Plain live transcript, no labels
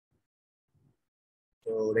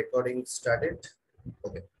So recording started.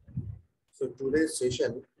 Okay. So today's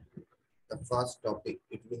session, the first topic,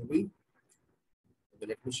 it will be, okay,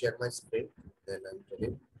 let me share my screen, then I'm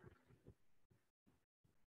telling.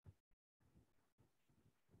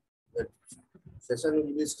 The session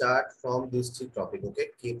will be start from these three topics, okay?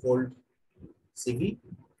 KFold, CV,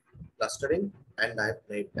 clustering, and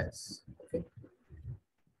night tests. Okay.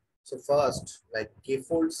 So first, like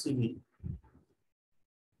KFold CV,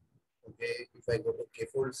 okay, if I go to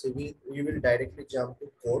KFold CV, we will directly jump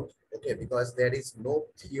to code, okay, because there is no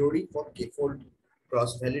theory for KFold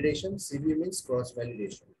cross validation. CV means cross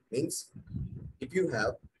validation, means if you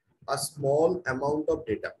have a small amount of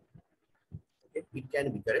data, okay, it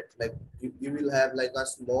can be correct. Like you will have like a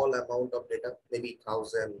small amount of data, maybe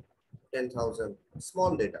 1,000, 10,000,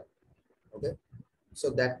 small data, okay.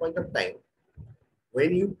 So that point of time,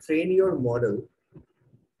 when you train your model,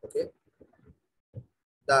 okay,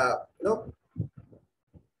 the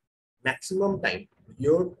maximum time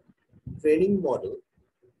your training model,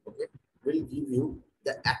 okay, will give you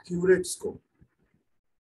the accurate score.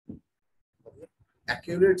 Okay.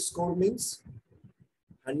 Accurate score means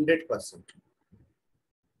 100%.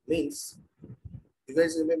 Means, you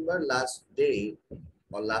guys remember last day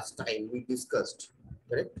or last time we discussed,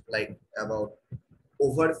 correct? Like about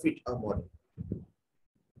overfit a model,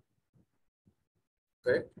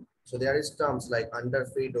 correct? So there is terms like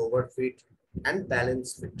underfit, overfit, and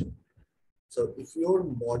balance fit. So if your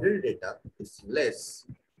model data is less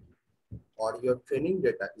or your training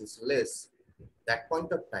data is less, that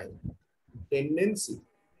point of time, tendency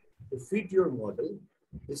to fit your model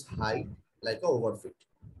is high, like a overfit.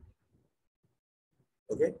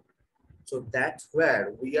 Okay, so that's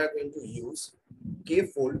where we are going to use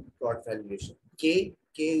KFold plot validation. K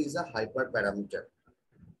is a hyperparameter.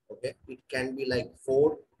 Okay, it can be like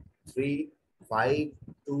 4, 3, 5,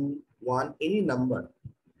 2, 1, any number.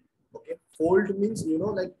 Okay, fold means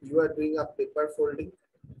like you are doing a paper folding.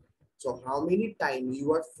 So how many times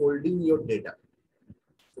you are folding your data?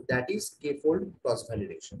 So that is KFold cross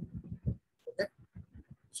validation. Okay,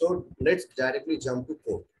 so let's directly jump to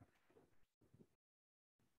code.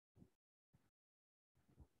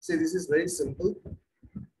 See, this is very simple.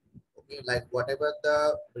 Okay, like whatever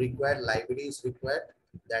the required library is required,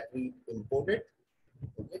 that we imported.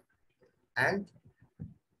 Okay, and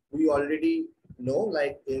we already know,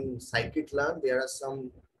 like in scikit-learn, there are some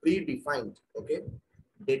predefined, okay,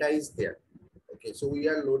 data is there. Okay, so we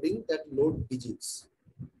are loading that load digits,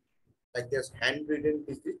 like there's handwritten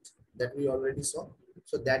digit that we already saw.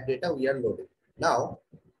 So that data we are loading. Now,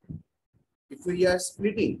 if we are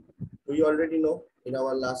splitting, we already know in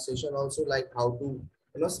our last session also, like how to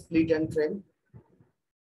split and train.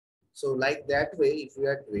 So like that way, if we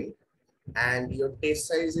are doing, and your test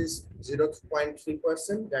size is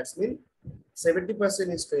 0.3%, that's mean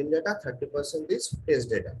 70% is train data, 30% is test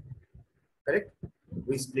data. Correct?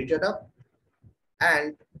 We split it up,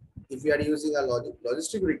 and if you are using a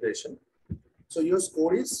logistic regression, so your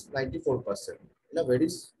score is 94% in a very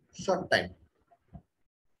short time.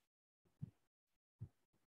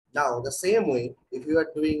 Now, the same way, if you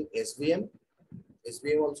are doing SVM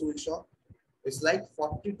also we saw, it's like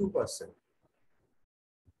 42%.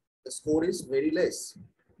 The score is very less.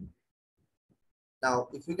 Now,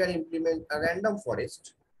 if we can implement a random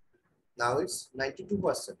forest, now it's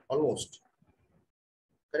 92%, almost.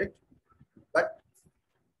 Correct? But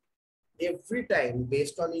every time,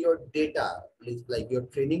 based on your data, like your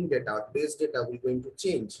training data or base data, we're going to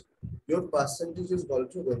change. Your percentage is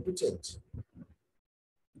also going to change.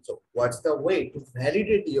 So what's the way to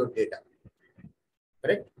validate your data?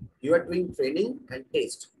 Correct? You are doing training and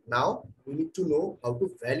test. Now we need to know how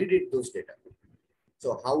to validate those data.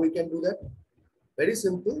 So how we can do that? Very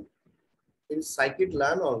simple. In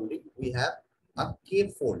scikit-learn only, we have a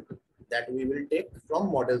KFold that we will take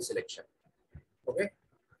from model selection. Okay.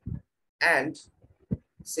 And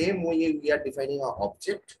same way we are defining our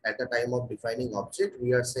object. At the time of defining object,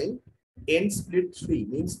 we are saying n split 3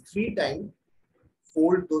 means 3 times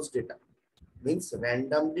fold those data. Means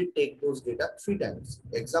randomly take those data 3 times.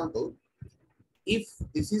 Example, if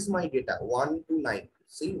this is my data 1 to 9,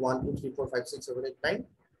 see 1, 2, 3, 4, 5, 6, 7, 8, 9.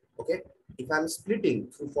 Okay, if I'm splitting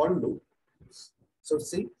through for loop, so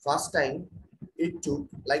see, first time it took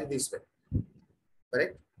like this way,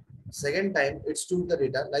 correct? Second time it took the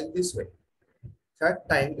data like this way. Third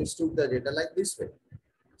time it took the data like this way.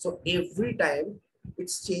 So every time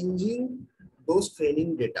it's changing those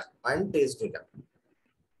training data and test data.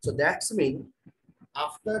 So that's mean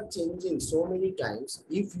after changing so many times,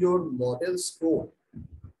 if your model score,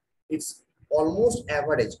 it's almost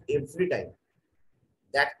average every time,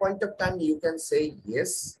 that point of time you can say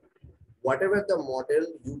yes, whatever the model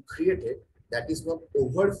you created, that is not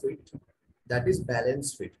overfit, that is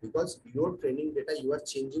balance fit, because your training data you are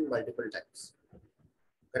changing multiple times.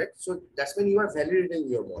 Correct? So that's when you are validating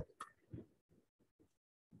your model.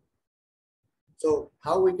 So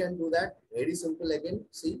how we can do that? Very simple again.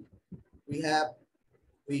 See, we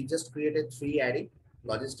just created 3 array,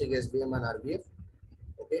 logistic, SVM and RBF.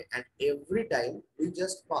 Okay, and every time we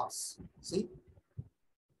just pass. See,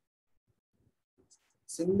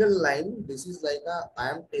 single line, this is like I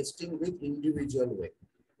am testing with individual way.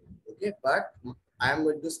 Okay, but I am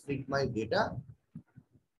going to split my data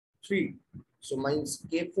 3. So my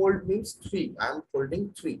KFold means 3. I am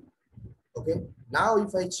folding 3. Okay. Now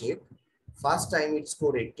if I check, first time it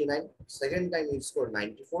scored 89, second time it scored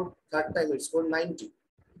 94, third time it scored 90.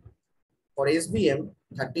 For SBM,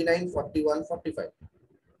 39, 41, 45.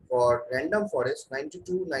 For random forest,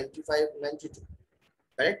 92, 95, 92.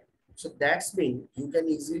 Correct? So that's mean you can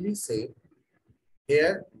easily say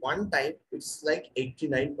here one time it's like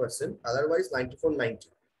 89%, otherwise 94, 90.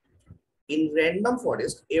 In random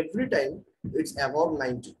forest, every time it's about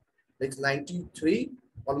 90. It's 93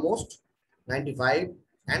 almost, 95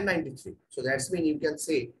 and 93. So that's mean you can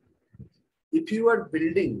say if you are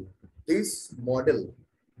building this model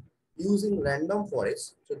using random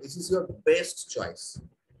forest, so this is your best choice.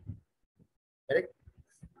 Correct?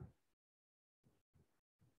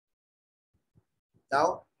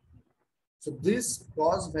 Now, so this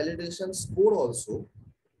cross validation score also,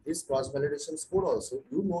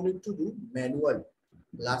 you no need to do manual.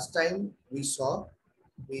 Last time we saw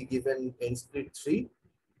we given n split 3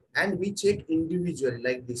 and we check individually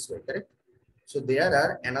like this way, correct? So there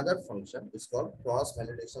are another function, it's called cross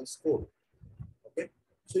validation score. Okay,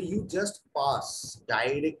 so you just pass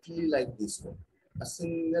directly like this one, a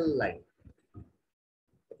single line.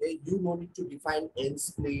 Okay, you no need to define n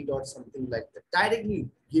split or something like that, directly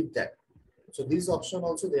give that. So this option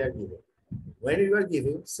also they are given. When you are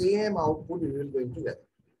giving same output, you will going to get.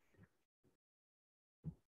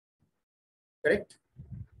 Correct?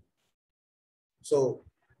 So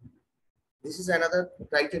this is another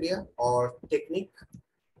criteria or technique.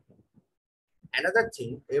 Another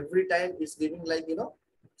thing, every time it's giving like,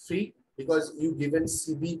 3, because you given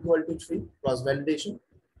CB equal to 3 cross validation.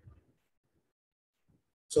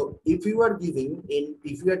 So if you are giving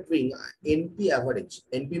if you are doing NP average,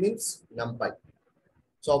 NP means numpy.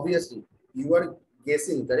 So obviously you are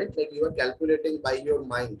guessing, correct? Like you are calculating by your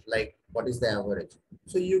mind, like what is the average.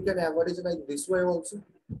 So you can average like this way also.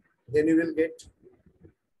 Then you will get,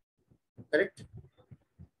 correct?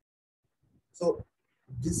 So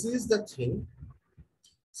this is the thing.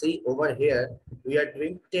 See over here, we are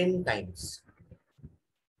doing 10 times.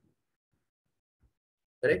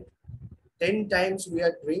 Correct? 10 times we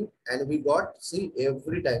are doing and we got, see,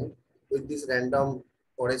 every time with this random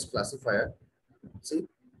forest classifier. See,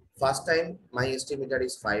 first time my estimator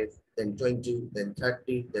is 5, then 20, then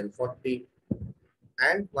 30, then 40,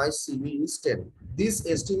 and my CB is 10. This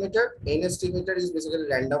estimator, N estimator is basically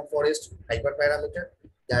random forest hyperparameter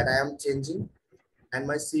that I am changing, and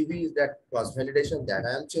my CV is that cross validation that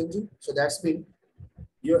I am changing. So that's mean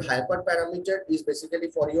your hyperparameter is basically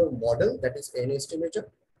for your model, that is N estimator,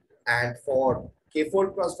 and for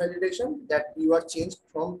KFold cross validation that you are changed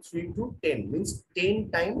from 3 to 10, means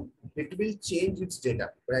 10 times it will change its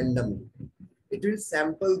data randomly. It will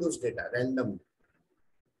sample those data randomly.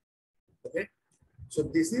 Okay. So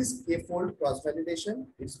this is KFold cross validation.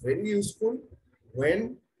 It's very useful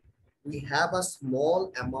when we have a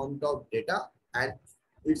small amount of data and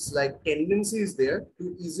it's like tendency is there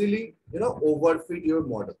to easily, overfit your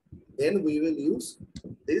model. Then we will use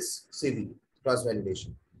this CV cross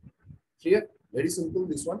validation. Clear? Very simple,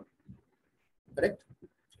 this one. Correct?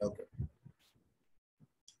 Okay.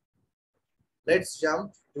 Let's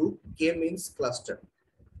jump to KMeans cluster.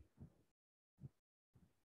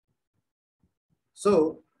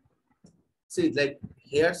 So, see, like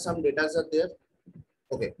here some data are there.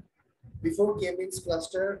 Okay. Before KMeans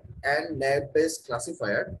cluster and lab-based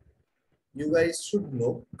classifier, you guys should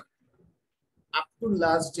know up to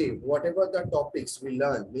last day, whatever the topics we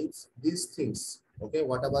learn means these things. Okay,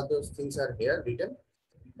 whatever those things are here written,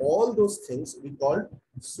 all those things we call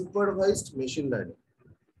supervised machine learning.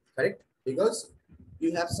 Correct? Because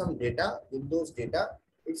you have some data, in those data,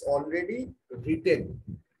 it's already written,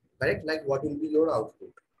 correct? Like what will be your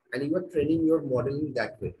output, and you are training your model in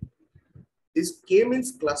that way. This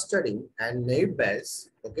K-means clustering and naive Bayes.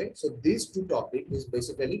 Okay, so these two topics is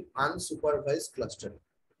basically unsupervised clustering.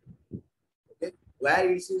 Okay, where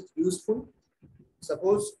it is useful?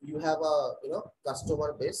 Suppose you have a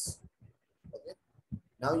customer base. Okay,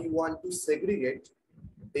 now you want to segregate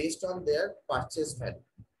based on their purchase value.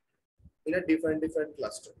 in a different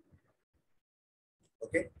cluster.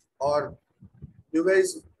 Okay, or you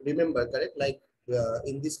guys remember, correct? Like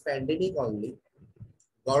in this pandemic only,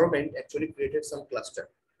 government actually created some cluster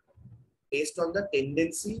based on the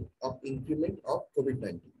tendency of increment of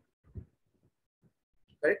COVID-19.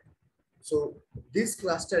 Correct? So this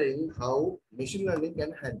clustering, how machine learning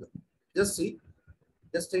can handle. Just see,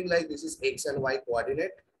 just think like this is X and Y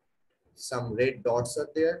coordinate. Some red dots are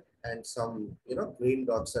there and some, green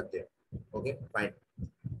dots are there. Okay, fine.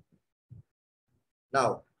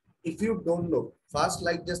 Now, if you don't know, first,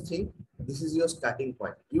 like just think, this is your starting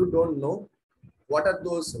point. You don't know what are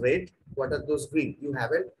those red, what are those green. You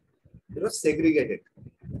haven't, segregated,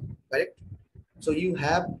 correct? So you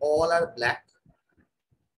have all are black.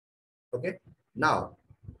 Okay. Now,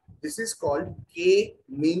 this is called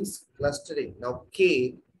K-means clustering. Now,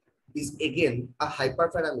 K is again a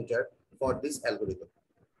hyperparameter for this algorithm.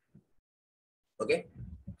 Okay.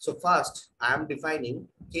 So first, I am defining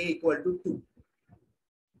K equal to 2.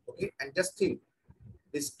 Okay. And just think,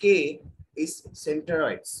 this K is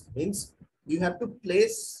centroids, means you have to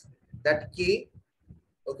place that K,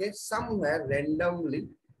 okay, somewhere randomly.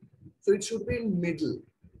 So it should be in middle.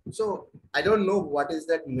 So I don't know what is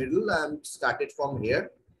that middle. I'm started from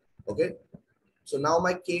here. Okay. So now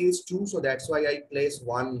my K is 2. So that's why I place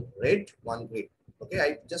one red, one green. Okay.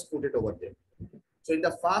 I just put it over there. So in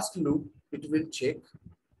the first loop, it will check.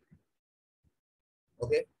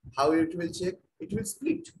 Okay. How it will check? It will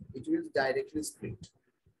split. It will directly split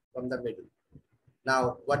from the middle.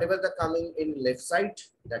 Now, whatever the coming in left side,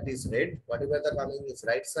 that is red. Whatever the coming is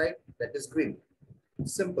right side, that is green.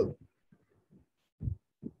 Simple.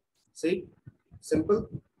 See, simple.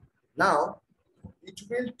 Now, it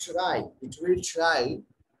will try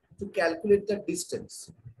to calculate the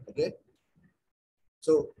distance. Okay.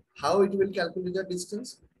 So how it will calculate the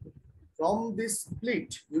distance? From this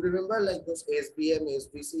split, you remember like those SBM,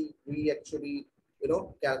 SBC, we actually,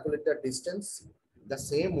 calculate the distance. The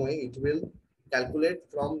same way it will calculate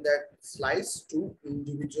from that slice to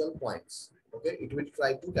individual points. Okay, it will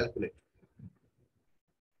try to calculate.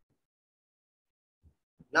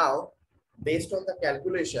 Now, based on the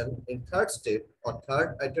calculation in third step or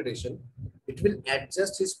third iteration, it will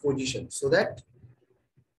adjust his position so that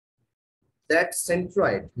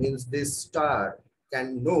centroid, means this star,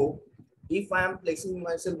 can know if I am placing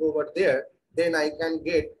myself over there, then I can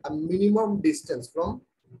get a minimum distance from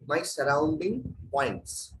my surrounding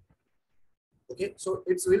points. Okay, so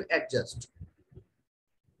it will adjust.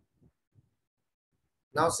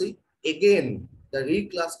 Now see, again, the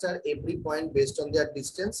recluster every point based on their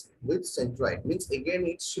distance with centroid, means again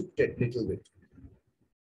it's shifted little bit.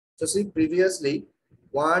 So see, previously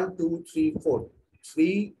 1, 2, 3, 4,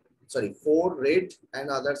 4 red and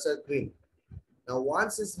others are green. Now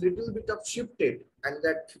once it's little bit of shifted and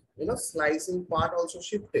that, slicing part also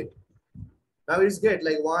shifted. Now it's get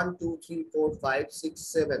like 1, 2, 3, 4, 5, 6,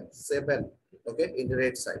 7, okay, in the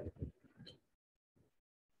red side.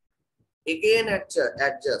 Again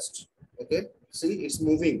adjust, okay, see it's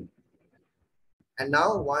moving. And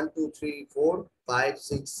now 1, 2, 3, 4, 5,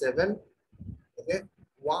 6, 7, okay,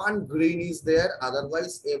 one green is there,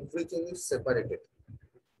 otherwise everything is separated.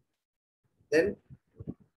 Then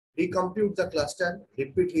recompute the cluster,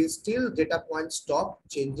 repeat his till data point stop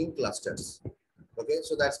changing clusters. Okay,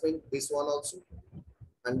 so that's mean this one also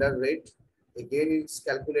under red. Again, it's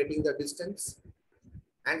calculating the distance.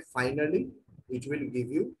 And finally, it will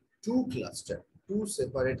give you two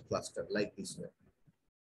separate cluster like this way.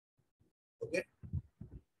 Okay.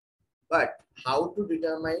 But how to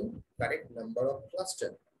determine correct number of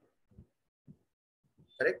cluster?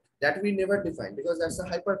 Correct? That we never define because that's a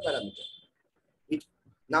hyperparameter.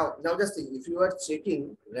 Now just think, if you are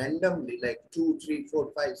checking randomly like 2, 3,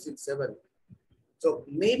 4, 5, 6, 7. So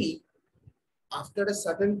maybe after a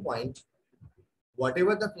certain point,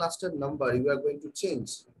 whatever the cluster number you are going to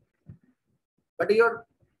change, but your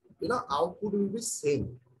output will be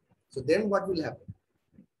same. So then what will happen?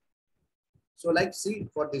 So like see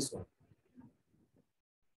for this one,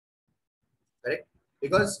 correct?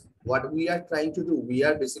 Because what we are trying to do, we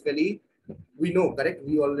are basically, we know, correct?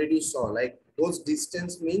 We already saw like those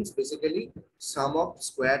distance means basically sum of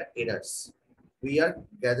square errors. We are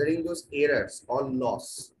gathering those errors or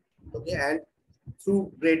loss. Okay, and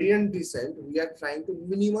through gradient descent, we are trying to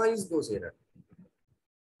minimize those errors.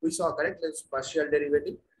 We saw, correct? Let's partial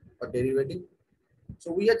derivative or derivative.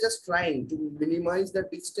 So we are just trying to minimize the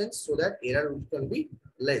distance so that error can be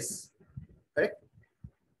less, correct?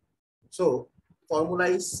 So formula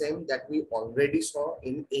is same that we already saw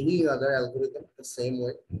in any other algorithm, the same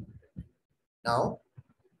way. Now,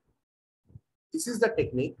 this is the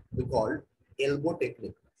technique we call elbow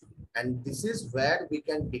technique. And this is where we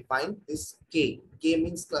can define this K. K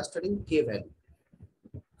means clustering K value.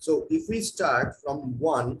 So if we start from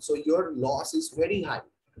 1, so your loss is very high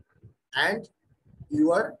and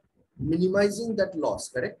you are minimizing that loss,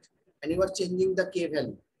 correct? And you are changing the K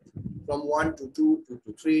value from 1 to 2, 2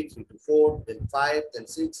 to 3, 3 to 4, then 5, then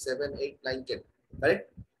 6, 7, 8, 9, 10,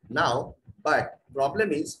 correct? Now, but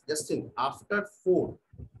problem is, just think, after 4,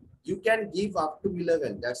 you can give up to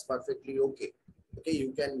 11. That's perfectly okay. Okay,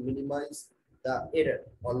 you can minimize the error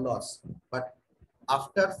or loss. But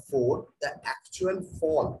after 4, the actual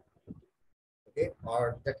fall, okay,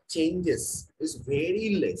 or the changes is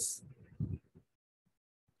very less,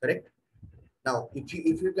 correct? Now, if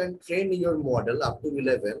you can train your model up to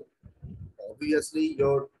 11, obviously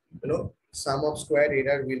your sum of square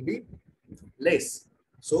error will be less.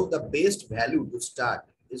 So the best value to start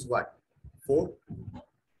is what? 4,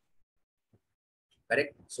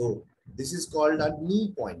 correct? So this is called a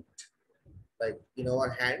knee point, like in our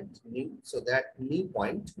hand, knee. So that knee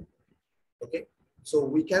point, okay? So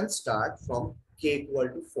we can start from K equal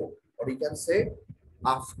to 4, or you can say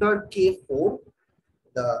after K4,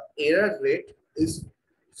 the error rate is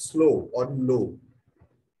slow or low.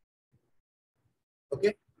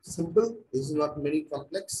 Okay, simple. This is not very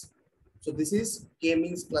complex. So this is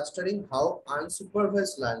K-means clustering, how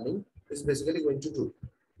unsupervised learning is basically going to do.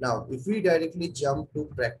 Now, if we directly jump to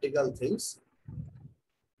practical things,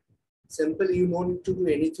 simple, you don't need to do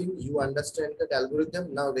anything. You understand that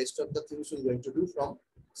algorithm. Now, rest of the things we're going to do from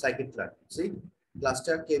scikit-learn. See,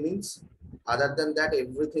 cluster K-means. Other than that,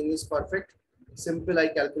 everything is perfect. Simple, I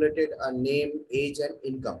calculated a name, age, and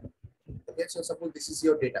income. Okay, so suppose this is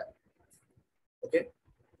your data. Okay,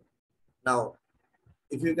 now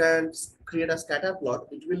if you can create a scatter plot,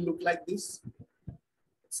 it will look like this.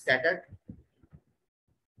 Scattered.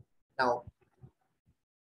 Now,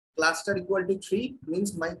 cluster equal to 3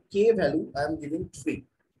 means my K value I am giving 3.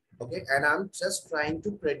 Okay, and I'm just trying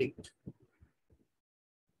to predict.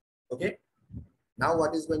 Okay, now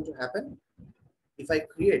what is going to happen? If I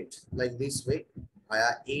create like this way,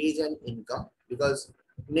 age and income, because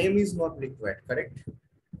name is not required, correct?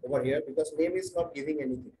 Over here, because name is not giving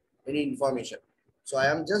anything, any information. So I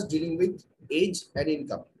am just dealing with age and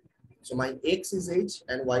income. So my X is age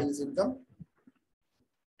and Y is income.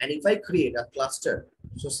 And if I create a cluster,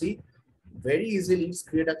 so see, very easily it's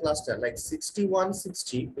create a cluster like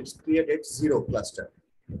 6160, it's created 0 cluster.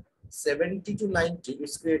 70 to 90,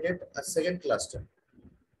 it's created a second cluster.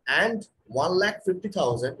 And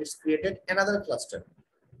 1,50,000, it's created another cluster.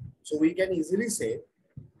 So we can easily say,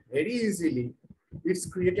 very easily, it's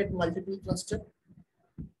created multiple cluster.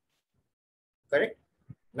 Correct?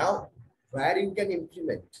 Now, where you can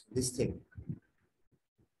implement this thing?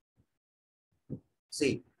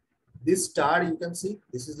 See, this star you can see,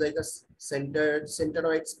 this is like a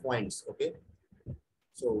centeroids points, okay?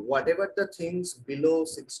 So whatever the things below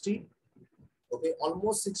 60, okay,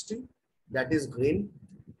 almost 60, that is green.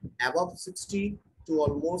 Above 60 to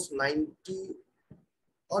almost 90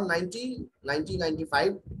 or 90, 90,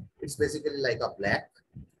 95, it's basically like a black.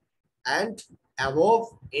 And above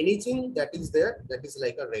anything that is there, that is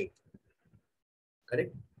like a red,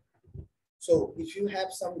 correct? So if you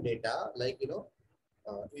have some data, like, in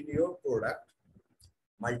your product,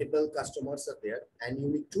 multiple customers are there and you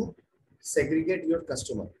need to segregate your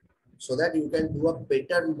customer so that you can do a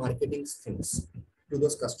better marketing things to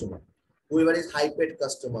those customers. Whoever is high paid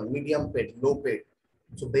customer, medium paid, low paid.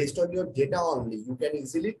 So based on your data only, you can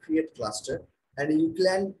easily create cluster and you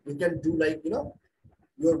can do like,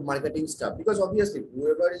 your marketing stuff, because obviously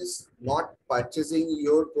whoever is not purchasing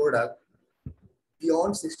your product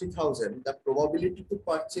beyond 60,000, the probability to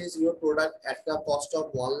purchase your product at the cost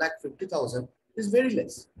of 1,50,000 is very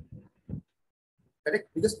less. Correct?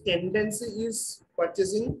 Because tendency is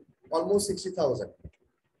purchasing almost 60,000.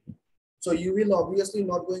 So you will obviously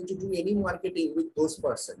not going to do any marketing with those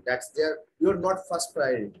person. That's you're not first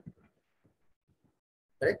priority.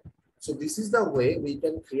 Correct? So this is the way we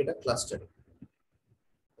can create a cluster.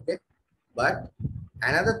 Okay. But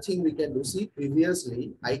another thing we can do, see,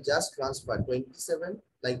 previously I just transferred 27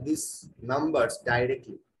 like these numbers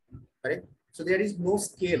directly. Correct? So there is no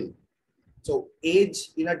scale. So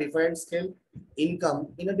age in a different scale, income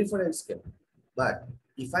in a different scale. But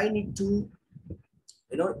if I need to,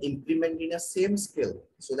 implement in a same scale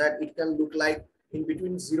so that it can look like in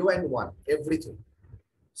between 0 and 1, everything.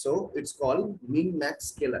 So it's called min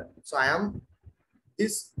max scalar. So I am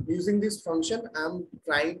using this function, I'm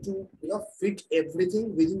trying to, fit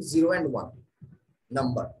everything within 0 and 1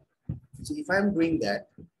 number. So if I'm doing that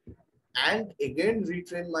and again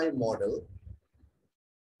retrain my model,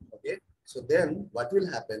 okay, so then what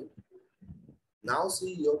will happen? Now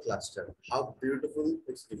see your cluster, how beautiful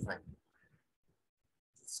it's defined.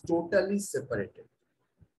 It's totally separated.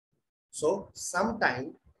 So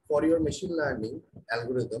sometime for your machine learning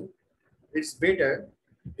algorithm, it's better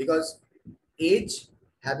because age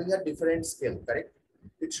having a different scale, correct?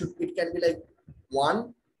 It can be like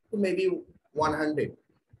 1 to maybe 100,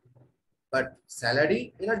 but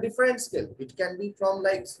salary in a different scale. It can be from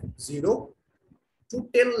like 0 to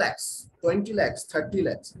 10 lakhs, 20 lakhs, 30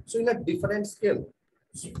 lakhs. So in a different scale.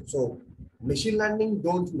 So machine learning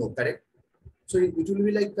don't know, correct? So it will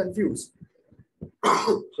be like confused.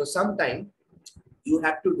 So sometime you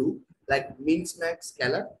have to do like means max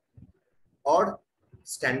scalar or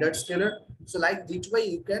standard scalar. So like this way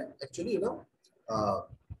you can actually, uh,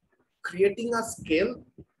 creating a scale,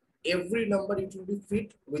 every number it will be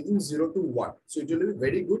fit within 0 to 1. So it will be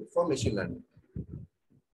very good for machine learning.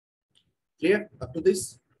 Clear up to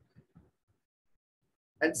this?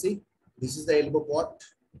 And see, this is the elbow plot.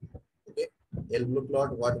 Okay, elbow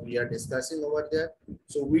plot, what we are discussing over there.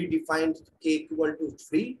 So we defined k equal to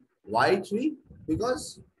 3. Why 3?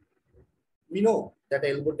 Because we know that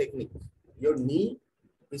elbow technique. Your knee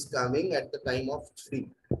is coming at the time of 3.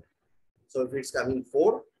 So if it's coming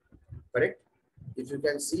 4, correct? If you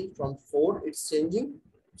can see from 4, it's changing.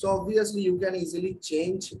 So obviously you can easily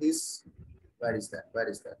change this. Where is that? Where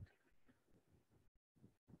is that?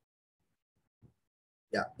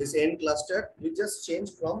 Yeah, this end cluster, you just change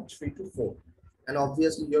from 3 to 4. And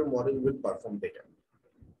obviously your model will perform better.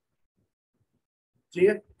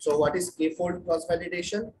 Clear? So what is KFold cross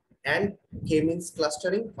validation and KMeans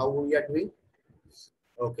clustering? How we are doing?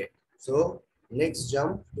 Okay. So next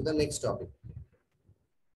jump to the next topic.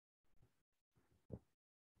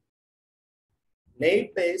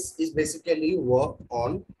 Naive Bayes is basically work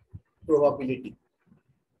on probability.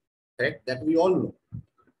 Correct? That we all know.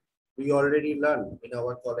 We already learned in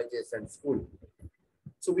our colleges and school.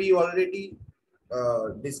 So we already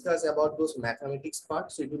discussed about those mathematics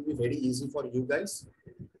part. So it will be very easy for you guys.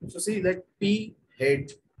 So see, like P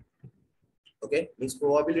head, okay, means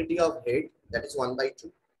probability of head, that is 1 by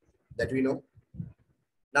 2, that we know.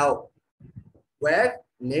 Now, where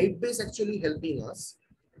naive Bayes actually helping us,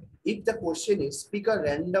 if the question is pick a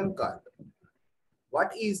random card,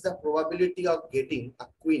 what is the probability of getting a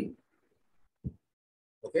queen?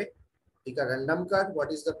 Okay, pick a random card,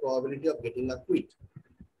 what is the probability of getting a queen?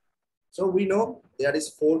 So we know there is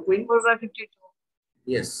 4 queen. 4 by 52.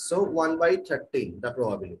 Yes, so 1 by 13, the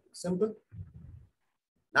probability. Simple.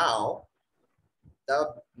 Now,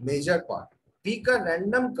 the major part. Pick a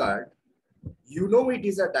random card. You know it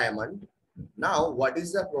is a diamond. Now, what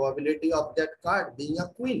is the probability of that card being a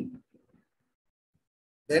queen?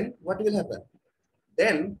 Then what will happen?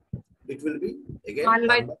 Then it will be again 1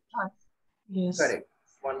 by 1 by, yes. correct.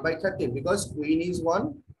 1 by 13 because queen is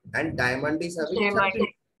 1 and diamond is having Same 13.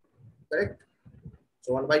 Correct.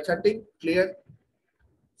 So 1 by 13, clear.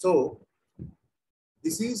 So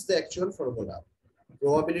this is the actual formula.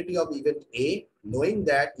 Probability of event A, knowing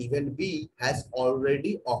that event B has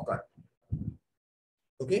already occurred.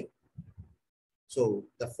 Okay. So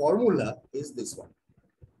the formula is this one.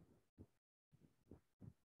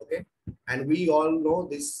 Okay. And we all know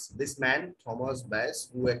this man, Thomas Bayes,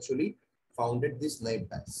 who actually founded this naive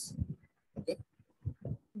Bayes. Okay.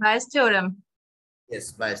 Bayes theorem.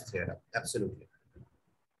 Yes, Bayes theorem. Absolutely.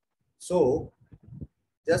 So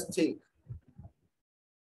just think.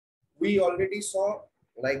 We already saw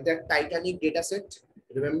like that Titanic dataset.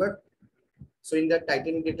 Remember? So in the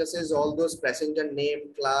Titanic dataset, all those passenger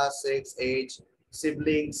name, class, sex, age,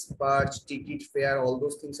 siblings, perch, ticket, fare, all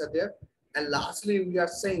those things are there. And lastly, we are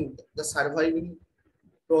saying the surviving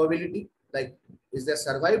probability, like is there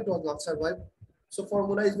survived or not survived? So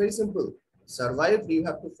formula is very simple. Survived, you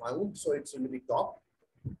have to find, so it's will be top.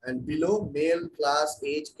 And below, male, class,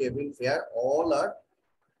 age, cabin, fare, all are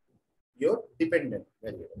your dependent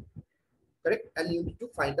variable. Correct? And you need to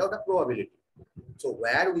find out a probability. So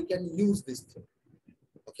where we can use this thing.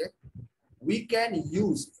 Okay, we can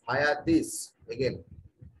use via this again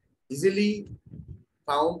easily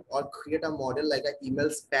found or create a model like an email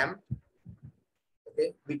spam.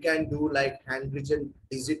 Okay, we can do like handwritten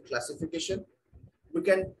digit classification. We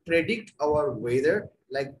can predict our weather,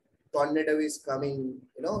 like tornado is coming,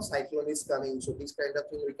 cyclone is coming. So this kind of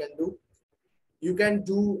thing we can do. You can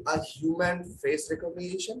do a human face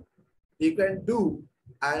recognition. You can do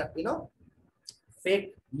a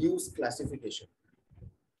fake news classification.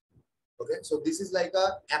 Okay, so this is like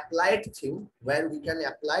a applied thing where we can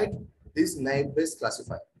apply this naive Bayes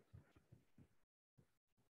classifier.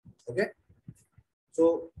 Okay,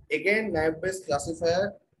 so again, naive Bayes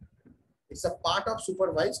classifier, it's a part of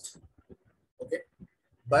supervised. Okay,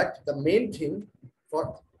 But the main thing for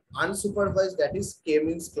unsupervised, that is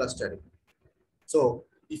K-means clustering. So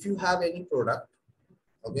if you have any product,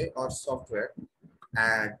 okay, or software,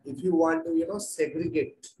 and if you want to,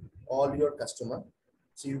 segregate all your customer,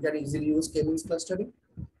 so you can easily use K-means clustering.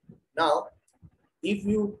 Now, if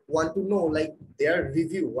you want to know like their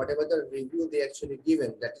review, whatever the review they actually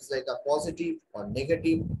given, that is like a positive or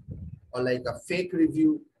negative, or like a fake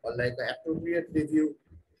review, or like an appropriate review,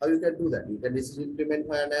 how you can do that? You can easily implement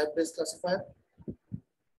via an app-based classifier,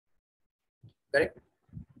 correct?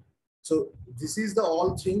 So this is the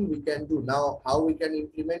all thing we can do. Now, how we can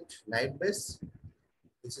implement naive-based?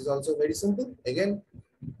 This is also very simple. Again,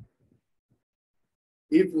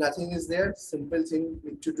 if nothing is there, simple thing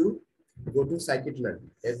need to do, go to scikit-learn.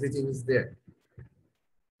 Everything is there.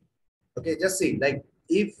 Okay, just see, like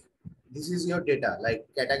if this is your data, like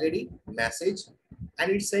category, message,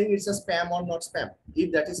 and it's saying it's a spam or not spam.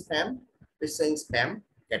 If that is spam, it's saying spam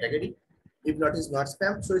category. If not, is not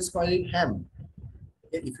spam, so it's calling ham.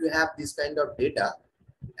 Okay, if you have this kind of data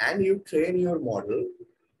and you train your model,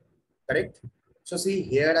 correct? So see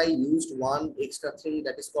here I used one extra thing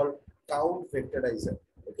that is called count vectorizer.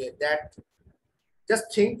 Okay, that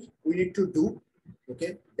just think we need to do.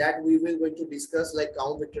 Okay, that we will going to discuss like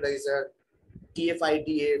count vectorizer,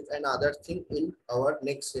 TF-IDF and other thing in our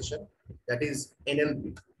next session, that is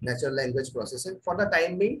NLP, natural language processing. For the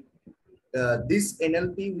time being, this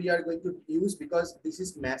NLP we are going to use because this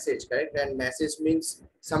is message, correct? And message means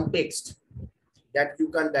some text that you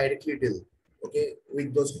can directly deal, okay,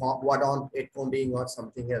 with those what on encoding or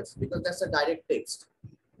something else, because that's a direct text.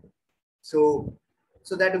 So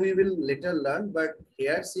that we will later learn, but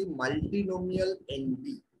here see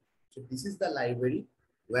MultinomialNB. So this is the library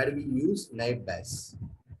where we use naive Bayes.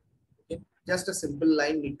 Okay, just a simple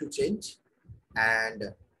line need to change, and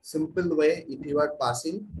simple way if you are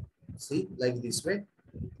passing, see like this way,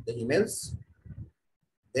 the emails,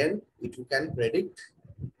 then if you can predict,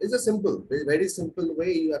 it's a simple, very simple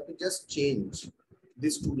way. You have to just change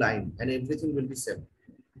these two lines and everything will be same.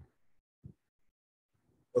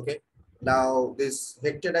 Okay, now this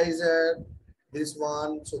vectorizer, this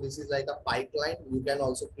one, so this is like a pipeline. You can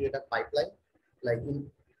also create a pipeline, like in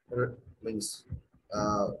means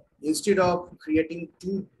instead of creating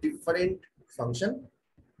two different function,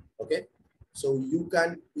 okay, so you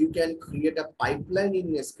can create a pipeline in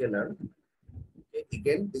sklearn. Okay,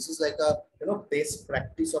 again, this is like a best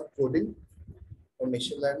practice of coding or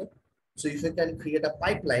machine learning. So if you can create a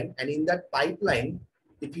pipeline, and in that pipeline,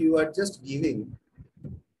 if you are just giving,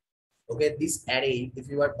 okay, this array, if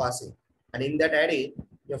you are passing, and in that array,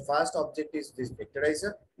 your first object is this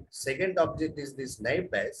vectorizer, second object is this naive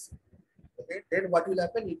Bayes. Okay, then what will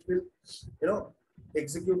happen? It will,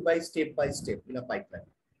 execute by step in a pipeline.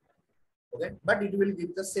 Okay, but it will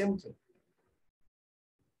give the same thing.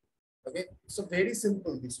 Okay, so very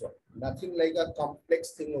simple this one, nothing like a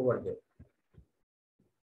complex thing over there.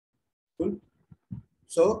 Cool.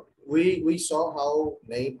 So we saw how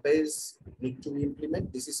naive Bayes need to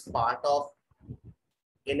implement. This is part of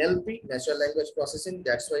NLP, natural language processing.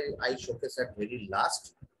 That's why I showcase at very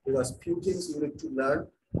last, because few things you need to learn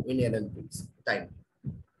in NLP's time.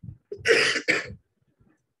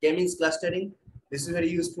 KMeans clustering. This is very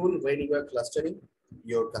useful when you are clustering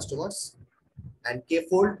your customers. And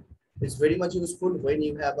KFold is very much useful when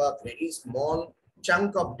you have a very small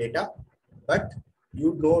chunk of data, but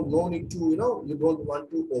you no need to, you don't want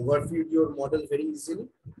to overfeed your model very easily.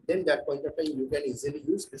 Then that point of time, you can easily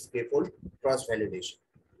use this KFold cross validation.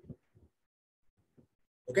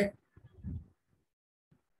 Okay.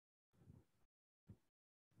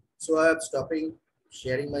 So I'm stopping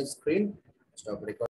sharing my screen. Stop recording.